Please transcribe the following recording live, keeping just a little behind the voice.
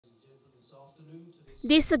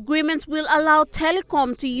This agreement will allow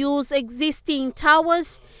Telecom to use existing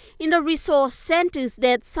towers in the resource centers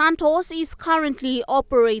that Santos is currently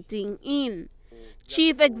operating in.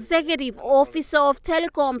 Chief Executive Officer of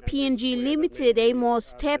Telikom PNG Limited,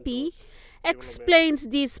 Amos Tepi, explains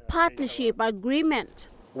this partnership agreement.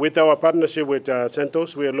 With our partnership with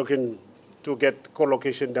Santos, we are looking to get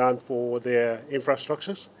co-location done for their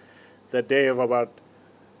infrastructures. That they have about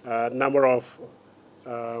a number of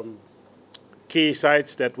key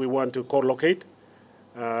sites that we want to co-locate.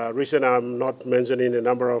 Reason I'm not mentioning a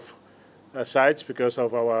number of sites because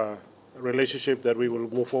of our relationship that we will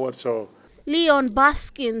move forward. So, Leon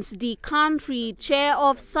Baskins, the country chair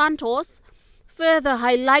of Santos, further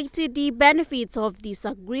highlighted the benefits of this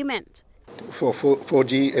agreement. For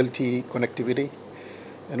 4G LTE connectivity,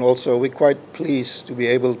 and also we're quite pleased to be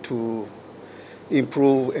able to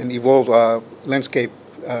improve and evolve our landscape,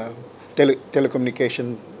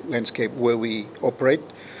 telecommunication landscape where we operate.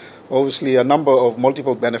 Obviously a number of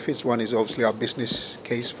multiple benefits. One is obviously our business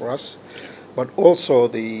case for us, but also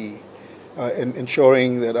the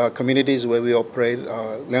ensuring that our communities where we operate,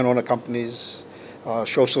 landowner companies,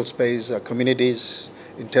 social space, communities,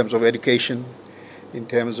 in terms of education, in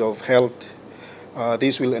terms of health,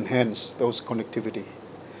 these will enhance those connectivity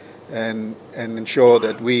and ensure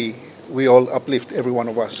that we all uplift every one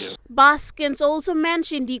of us. Baskins also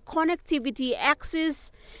mentioned the connectivity access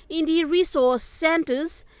in the resource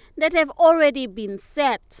centers that have already been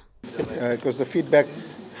set. Because the feedback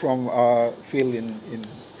from our field in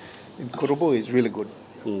Kurubu is really good,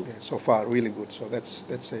 so far really good. So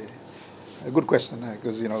that's a good question,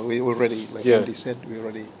 because we already, like Andy said, we're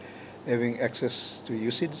already having access to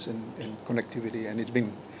usage and connectivity, and it's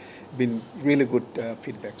been really good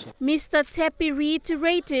feedback. So. Mr. Tepi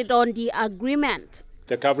reiterated on the agreement.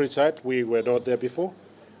 The coverage side, we were not there before.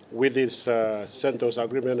 With this Santos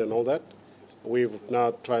agreement and all that, we're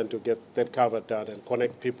now trying to get that covered done and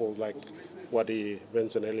connect people like what he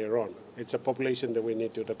mentioned earlier on. It's a population that we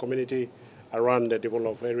need to, the community around the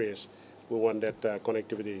developed areas, we want that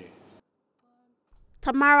connectivity.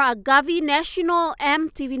 Tamara Agavi, National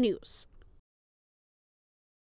EMTV News.